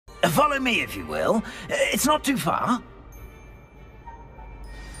Follow me, if you will. It's not too far.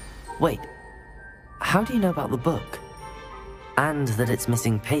 Wait, how do you know about the book? And that it's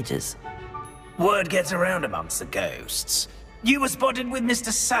missing pages? Word gets around amongst the ghosts. You were spotted with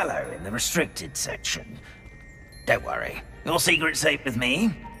Mr. Sallow in the restricted section. Don't worry, your secret's safe with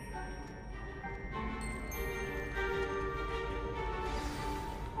me.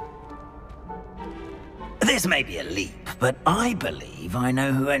 This may be a leap, but I believe I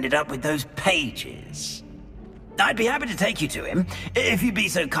know who ended up with those pages. I'd be happy to take you to him, if you'd be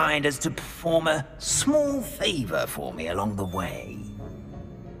so kind as to perform a small favor for me along the way.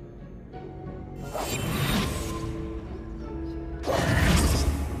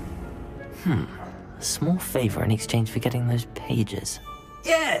 A small favor in exchange for getting those pages.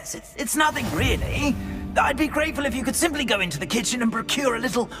 Yes, it's nothing really. I'd be grateful if you could simply go into the kitchen and procure a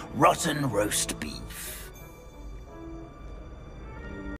little rotten roast beef.